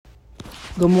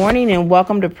Good morning and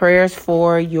welcome to Prayers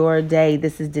for Your Day.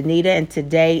 This is Danita and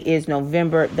today is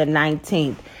November the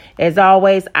 19th. As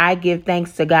always, I give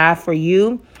thanks to God for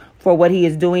you, for what he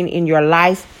is doing in your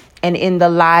life and in the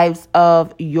lives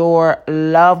of your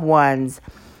loved ones.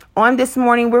 On this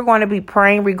morning, we're going to be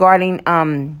praying regarding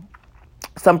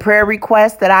some prayer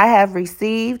requests that I have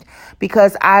received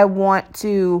because I want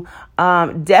to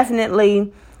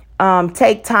definitely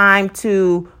take time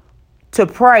to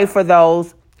pray for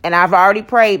those. And I've already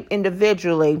prayed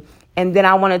individually. And then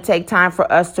I want to take time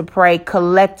for us to pray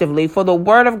collectively. For the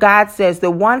word of God says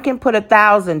that one can put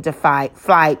 1,000 to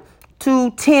flight to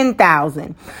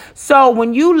 10,000. So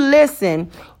when you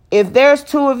listen, if there's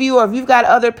two of you or if you've got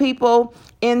other people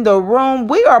in the room,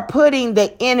 we are putting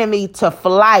the enemy to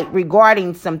flight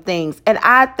regarding some things. And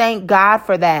I thank God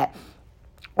for that.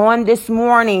 On this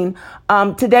morning,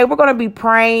 today we're going to be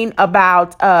praying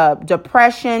about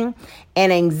depression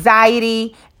and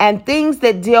anxiety and things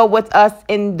that deal with us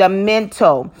in the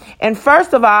mental. And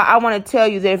first of all, I want to tell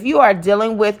you that if you are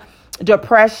dealing with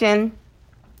depression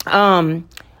and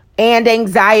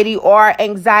anxiety,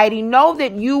 know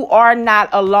that you are not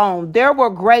alone. There were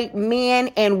great men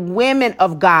and women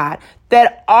of God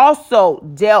that also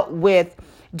dealt with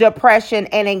depression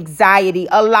and anxiety.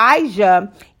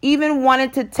 Elijah even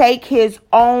wanted to take his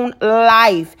own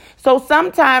life. So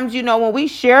sometimes, when we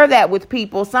share that with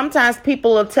people, sometimes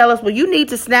people will tell us, well, you need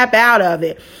to snap out of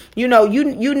it. You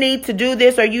need to do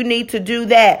this or you need to do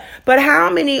that. But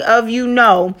how many of you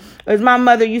know, as my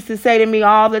mother used to say to me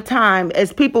all the time,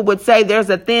 as people would say, there's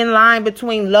a thin line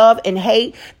between love and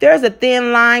hate. There's a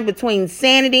thin line between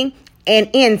sanity and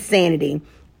insanity.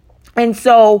 And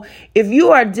so if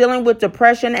you are dealing with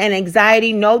depression and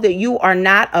anxiety, know that you are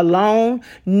not alone.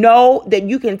 Know that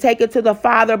you can take it to the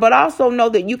Father, but also know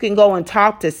that you can go and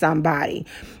talk to somebody.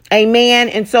 Amen.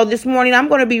 And so this morning, I'm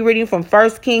going to be reading from 1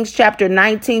 Kings chapter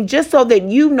 19, just so that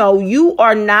you know you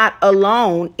are not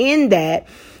alone in that.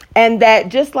 And that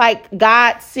just like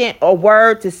God sent a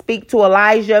word to speak to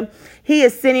Elijah, he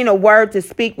is sending a word to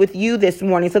speak with you this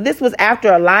morning. So this was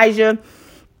after Elijah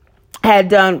had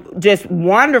done just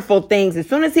wonderful things. As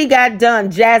soon as he got done,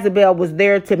 Jezebel was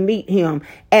there to meet him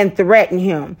and threaten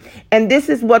him. And this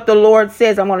is what the Lord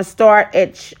says. I'm going to start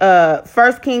at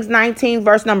 1 Kings 19,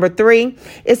 verse number 3.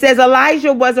 It says,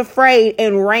 Elijah was afraid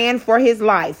and ran for his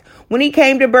life. When he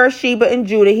came to Beersheba in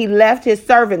Judah, he left his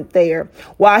servant there,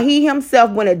 while he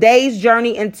himself went a day's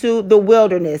journey into the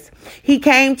wilderness. He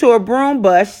came to a broom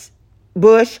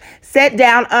bush, sat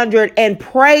down under it, and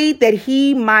prayed that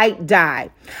he might die.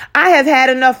 I have had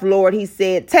enough, Lord, he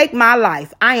said. Take my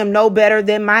life. I am no better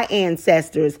than my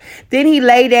ancestors. Then he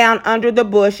lay down under the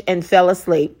bush and fell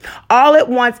asleep. All at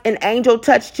once, an angel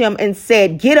touched him and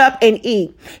said, get up and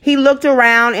eat. He looked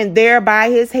around, and there by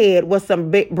his head was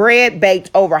some bread baked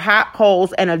over hot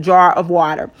coals and a jar of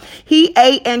water. He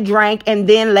ate and drank and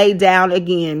then lay down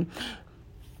again.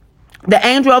 The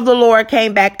angel of the Lord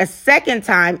came back a second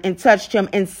time and touched him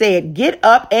and said, get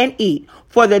up and eat,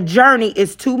 for the journey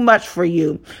is too much for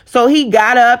you. So he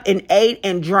got up and ate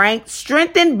and drank.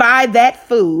 Strengthened by that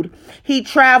food, he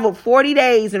traveled 40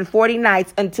 days and 40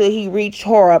 nights until he reached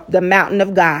Horeb, the mountain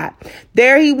of God.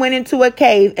 There he went into a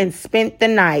cave and spent the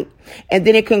night. And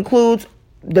then it concludes,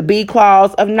 the B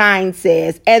clause of 9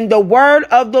 says, and the word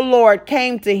of the Lord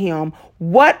came to him,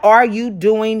 what are you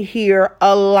doing here,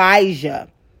 Elijah?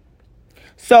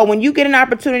 So when you get an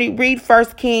opportunity, read 1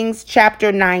 Kings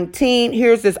chapter 19.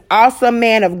 Here's this awesome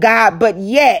man of God. But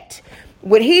yet,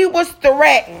 when he was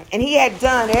threatened and he had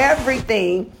done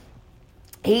everything,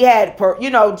 he had,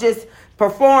 just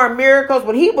performed miracles.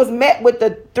 When he was met with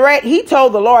the threat, he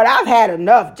told the Lord, I've had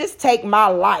enough. Just take my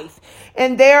life.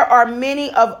 And there are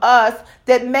many of us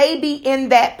that may be in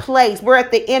that place. We're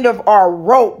at the end of our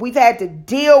rope. We've had to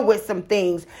deal with some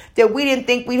things that we didn't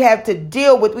think we'd have to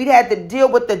deal with. We'd had to deal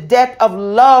with the death of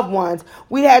loved ones.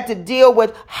 We had to deal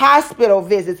with hospital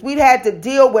visits. We'd had to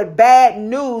deal with bad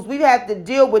news. We've had to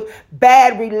deal with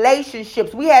bad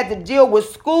relationships. We had to deal with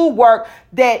schoolwork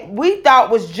that we thought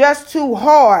was just too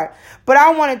hard. But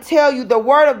I want to tell you the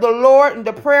word of the Lord, and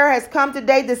the prayer has come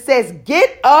today that says,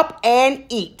 get up and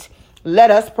eat.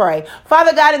 Let us pray.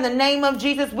 Father God, in the name of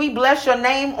Jesus, we bless your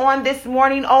name on this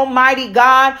morning, Almighty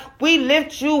God. We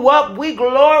lift you up. We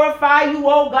glorify you,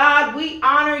 oh God. We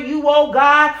honor you, oh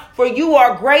God, for for you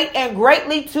are great and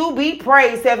greatly to be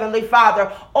praised, Heavenly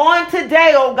Father. On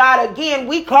today, oh God, again,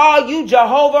 we call you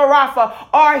Jehovah Rapha,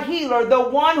 our healer, the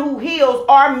one who heals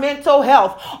our mental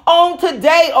health. On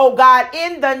today, oh God,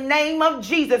 in the name of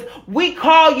Jesus, we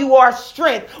call you our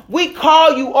strength. We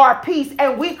call you our peace,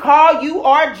 and we call you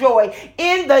our joy.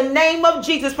 In the name of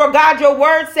Jesus, for God, your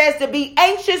word says to be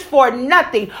anxious for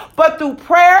nothing, but through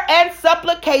prayer and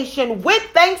supplication with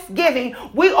thanksgiving,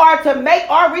 we are to make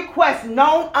our requests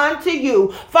known unto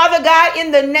you. Father God,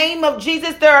 in the name of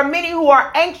Jesus, there are many who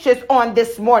are anxious on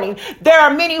this morning. There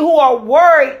are many who are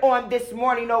worried on this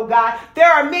morning, oh God. There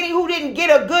are many who didn't get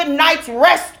a good night's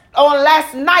rest on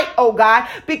last night, oh God,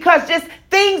 because just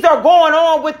things are going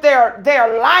on with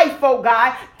their life, oh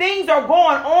God. Things are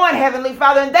going on, Heavenly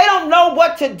Father, and they don't know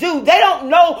what to do. They don't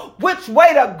know which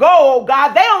way to go, oh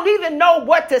God. They don't even know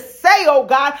what to say, oh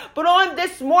God. But on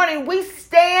this morning, we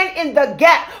stand in the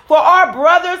gap for our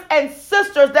brothers and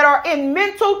sisters that are in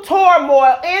mental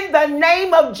turmoil in the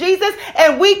name of Jesus,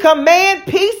 and we command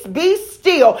peace be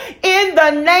still. In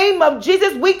the name of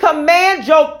Jesus, we command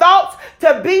your thoughts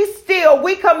to be still.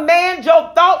 We command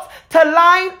your thoughts to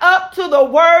line up to the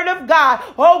word of God.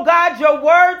 Oh God, your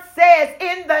word says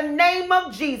in the name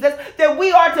of Jesus that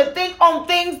we are to think on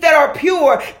things that are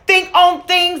pure, think on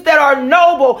things that are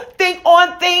noble, think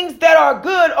on things that are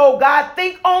good, oh God,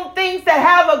 think on things that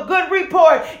have a good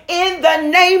report in the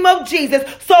name of Jesus.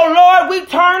 So Lord, we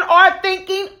turn our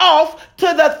thinking off to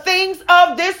the things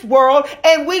of this world,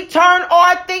 and we turn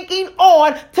our thinking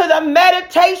on to the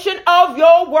meditation of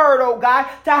your word, oh God,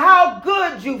 to how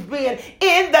good you've been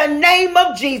in the name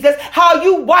of Jesus, how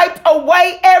you wiped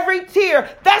away every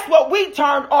tear. That's what we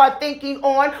turned our thinking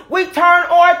on. We turn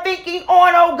our thinking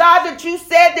on, oh God, that you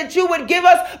said that you would give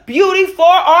us beauty for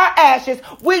our ashes.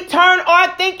 We turn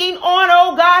our thinking on,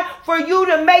 oh God, for you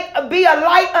to be a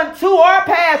light unto our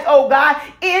path, oh God,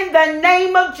 in the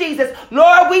name of Jesus.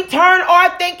 Lord, we turn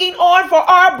our thinking on for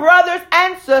our brothers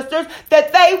and sisters,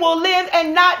 that they will live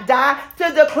and not die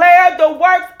to declare the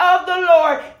works of the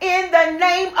Lord. In the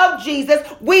name of Jesus,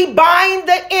 we bind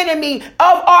the enemy of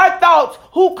our thoughts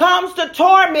who comes to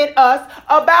torment us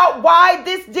about why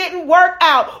this didn't work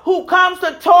out, who comes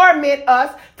to torment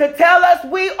us to tell us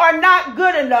we are not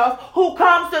good enough, who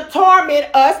comes to torment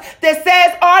us that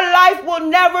says our life will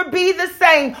never be the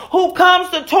same, who comes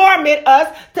to torment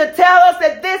us to tell us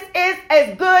that this is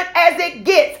as good as it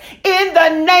gets. In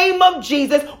the name of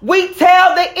Jesus, we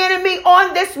tell the enemy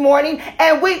on this morning,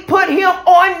 and we put him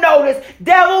on notice.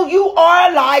 Devil, you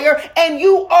are a liar, and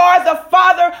you are the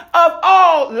father of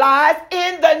all lies.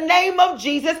 In the name of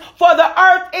Jesus, for the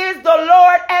earth is the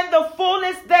Lord and the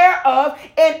fullness thereof,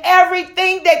 and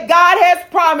everything that God has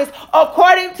promised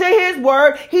according to his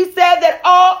word. He said that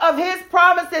all of his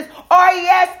promises are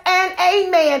yes and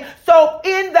amen. So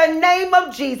in the name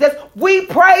of Jesus, we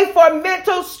pray for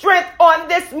mental strength on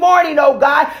this morning, oh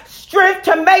God. Strength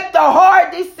to make the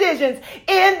hard decisions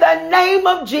in the name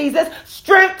of Jesus.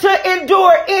 Strength to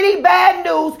endure any bad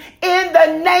news in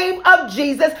the name of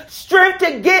Jesus. Strength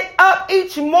to get up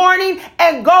each morning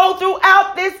and go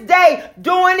throughout this day,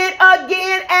 doing it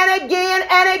again and again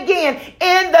and again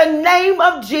in the name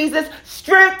of Jesus.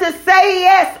 Strength to say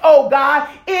yes, oh God,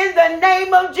 in the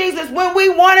name of Jesus, when we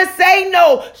want to say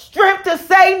no. Strength to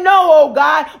say no, oh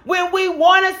God, when we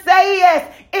want to say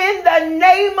yes. In the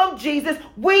name of Jesus,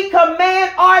 we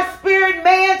command our spirit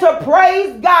man to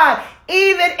praise God,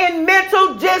 even in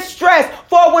mental distress.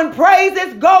 For when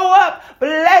praises go up,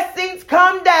 blessings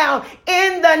come down.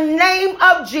 In the name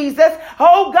of Jesus,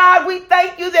 oh God, we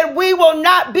thank you that we will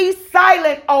not be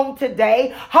silent on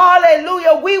today.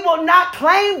 Hallelujah. We will not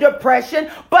claim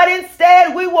depression, but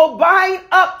instead we will bind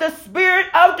up the spirit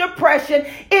of depression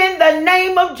in the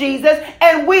name of Jesus,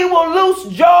 and we will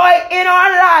loose joy in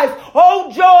our lives.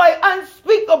 Oh, joy,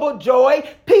 unspeakable joy,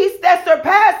 peace that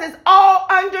surpasses all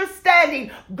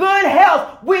understanding, good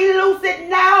health. We loose it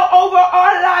now over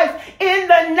our lives in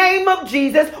the name of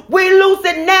Jesus. We loose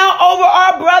it now over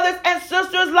our brothers and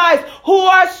sisters' lives who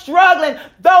are struggling,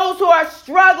 those who are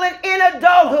struggling in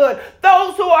adulthood,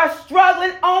 those who are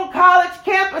struggling on college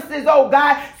campuses, oh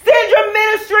God. Send your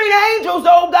ministering angels,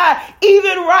 oh God,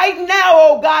 even right now,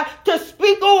 oh God, to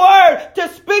speak a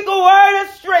word of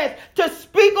strength, to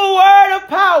speak a word of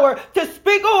power, to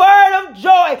speak a word of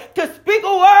joy, to speak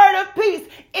a word of peace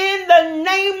in the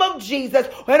name of Jesus.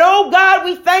 And oh God,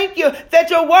 we thank you that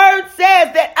your word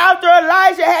says that after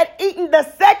Elijah had eaten the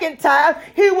second time,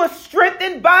 he was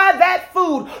strengthened by that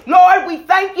food. Lord, we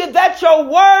thank you that your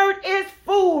word is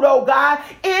food, oh God,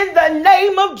 in the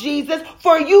name of Jesus,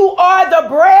 for you are the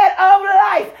bread of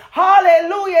life.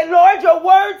 Hallelujah. Lord, your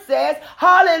word says says,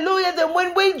 hallelujah, that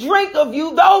when we drink of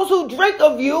you, those who drink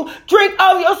of you, drink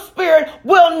of your spirit,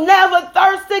 will never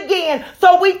thirst again.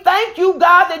 So we thank you,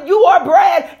 God, that you are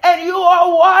bread and you are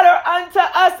water unto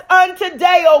us on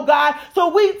today, oh God.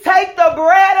 So we take the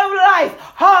bread of life.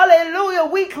 Hallelujah.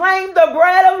 We claim the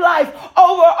bread of life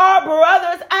over our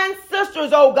brothers and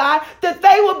sisters, oh God, that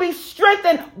they will be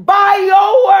strengthened by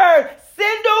your word.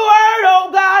 Send a word, oh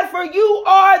God, for you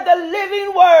are the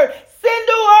living word. Send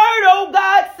a word, oh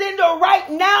God, send a right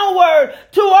now word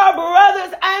to our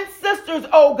brothers and sisters,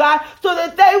 oh God, so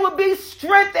that they will be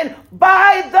strengthened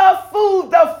by the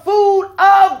food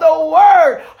of the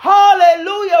word.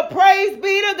 Hallelujah. Praise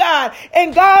be to God.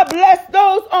 And God bless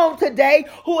those on today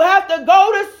who have to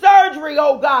go to surgery,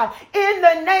 oh God, in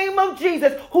the name of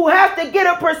Jesus, who have to get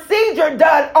a procedure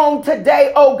done on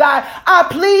today, oh God. I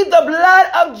plead the blood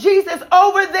of Jesus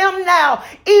over them now.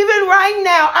 Even right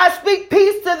now, I speak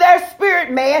peace to their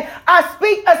spirit, man. I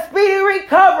speak a speedy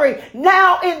recovery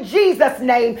now in Jesus'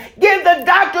 name. Give the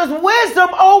doctors wisdom,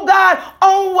 oh God,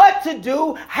 on what to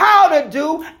do, how to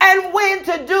do, and when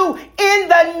to do in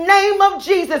the name of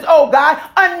Jesus, oh God.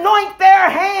 Anoint their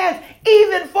hands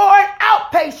even for an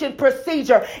outpatient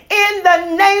procedure in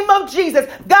the name of Jesus.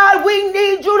 God, we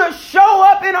need you to show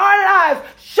up in our lives.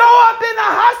 Show up in the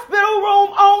hospital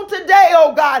room on today,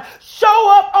 oh God.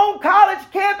 Show up on college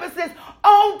campuses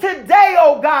on today,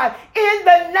 oh God, in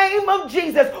the name of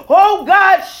Jesus. Oh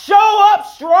God, show up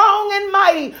strong and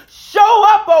mighty. Show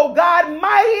up, oh God,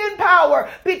 mighty in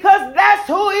power, because that's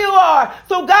who you are.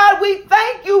 So God, we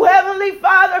thank you, Heavenly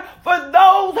Father, for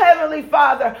those, Heavenly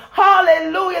Father,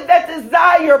 hallelujah, that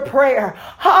desire prayer.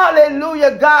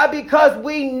 Hallelujah, God, because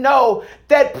we know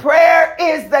that prayer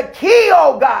is the key,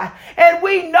 oh God. And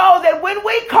we know that when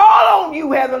we call on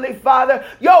you, Heavenly Father,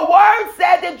 your word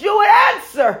said that you would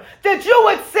answer, that you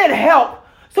would send help.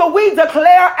 So we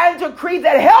declare and decree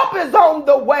that help is on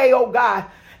the way, oh God.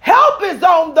 Help is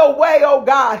on the way, oh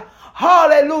God.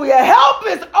 Hallelujah. Help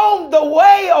is on the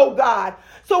way, oh God.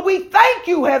 So we thank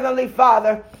you, Heavenly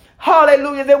Father.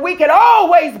 Hallelujah, that we can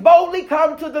always boldly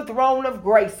come to the throne of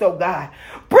grace, oh God,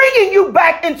 bringing you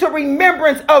back into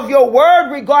remembrance of your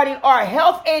word regarding our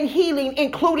health and healing,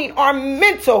 including our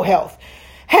mental health.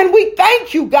 And we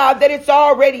thank you, God, that it's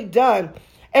already done.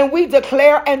 And we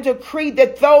declare and decree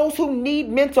that those who need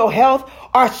mental health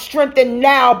are strengthened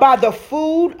now by the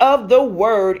food of the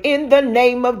word in the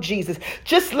name of Jesus.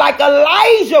 Just like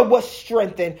Elijah was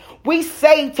strengthened, we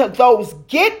say to those,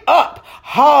 get up.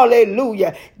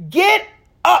 Hallelujah. Get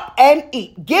up and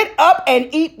eat. Get up and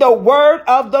eat the word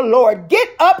of the Lord. Get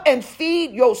up and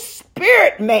feed your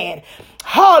spirit, man.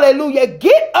 Hallelujah.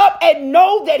 Get up and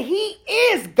know that he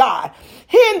is God.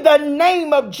 In the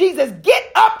name of Jesus, get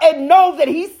up and know that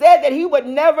he said that he would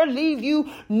never leave you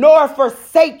nor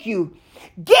forsake you.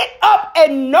 Get up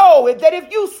and know that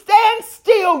if you stand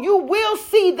still, you will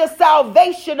see the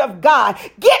salvation of God.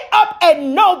 Get up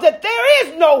and know that there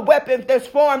is no weapon that's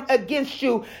formed against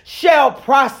you shall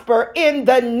prosper in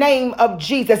the name of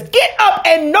Jesus. Get up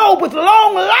and know with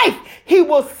long life he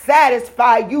will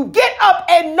satisfy you. Get up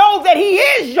and know that he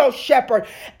is your shepherd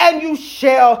and you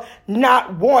shall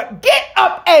not want. Get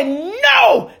up and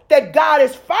know that God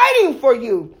is fighting for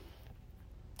you.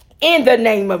 In the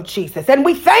name of Jesus. And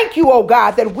we thank you, oh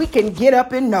God, that we can get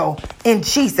up and know. In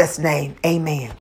Jesus' name, amen.